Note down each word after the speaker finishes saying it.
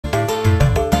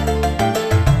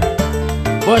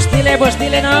Bos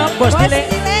Tile no, Bos Tile.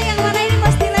 Bos Tile yang mana ini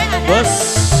Bos Tile ada? Bos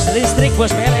listrik,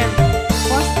 Bos PLN.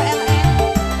 Bos PLN.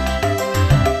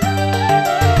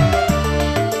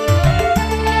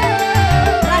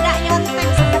 Rada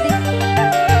nyontek sekedik.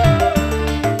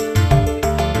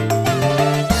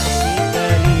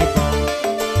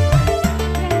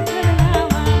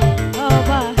 Oh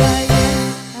bahaya,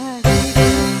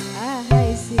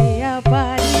 ahai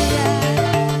siapa dia?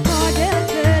 Model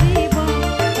Keribo,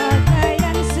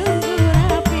 pakaian sungguh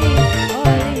rapi. Oh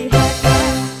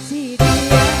lihatlah si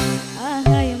dia,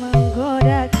 ahai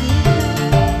menggoda kita.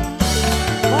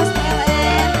 Bos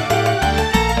PLN.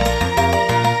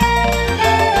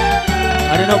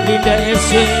 Ada Noblinda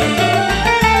SC.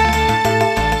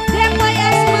 Depoy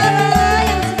Asmara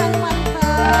yang sedang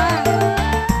mantap.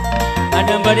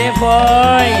 Ada Mbak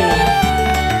Devoy.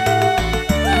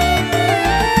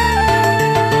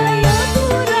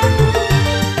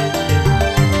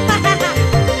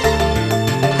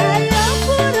 Ayo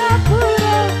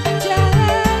pura-pura,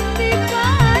 jangan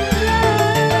dipandang.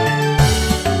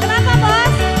 Kenapa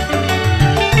bos?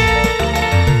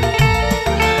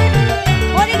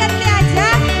 Mau diganti aja?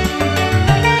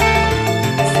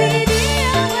 Si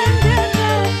dia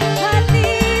mendekat, hati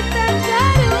tak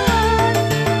karuan.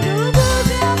 Tubuh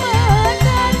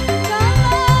gemetar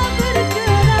kala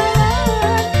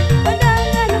berkenalan.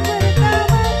 Pandangan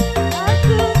pertama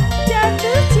aku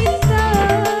jatuh cinta.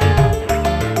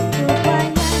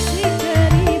 Rupanya si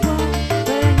Keribo,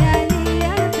 penyanyi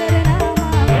yang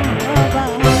ternama. Oh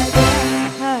bahagia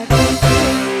hatiku,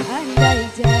 andai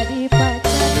jadi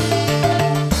pacar.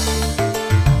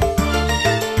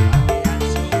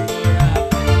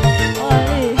 Oh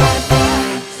lihatlah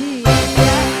si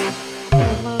dia,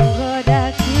 menggoda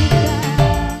kita.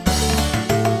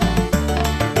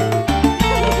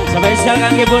 Sampai siang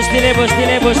kangge Bos Tile.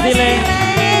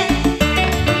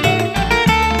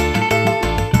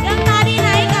 Yang tadi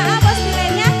naik Bos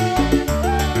Tilenya.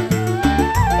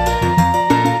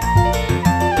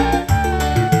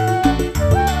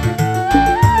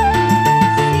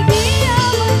 Si dia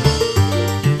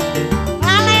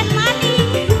ngalen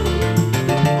maning.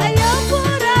 Ayo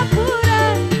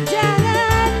pura-pura,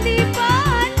 jangan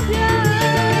dipandang.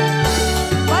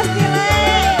 Bos Tile,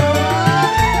 ya Allah.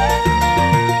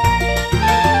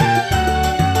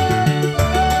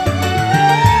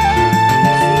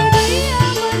 Si dia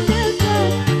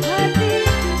mendekat, hati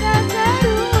tak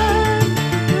karuan.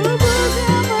 Tubuh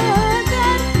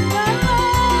gemetar kala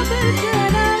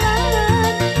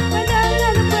berkenalan.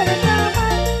 Pandangan pertama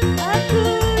aku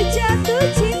jatuh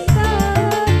cinta.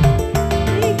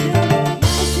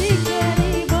 Si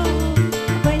Keribo,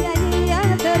 penyanyi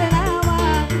yang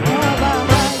ternama. Oh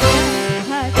bahagia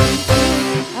hatiku,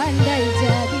 andai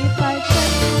jadi pacar.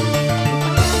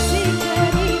 Si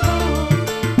Keribo,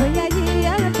 penyanyi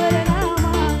yang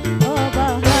ternama. Oh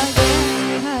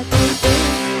bahagia hatiku,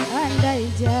 andai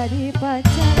jadi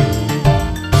pacar.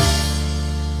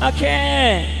 Oke,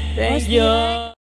 thank you.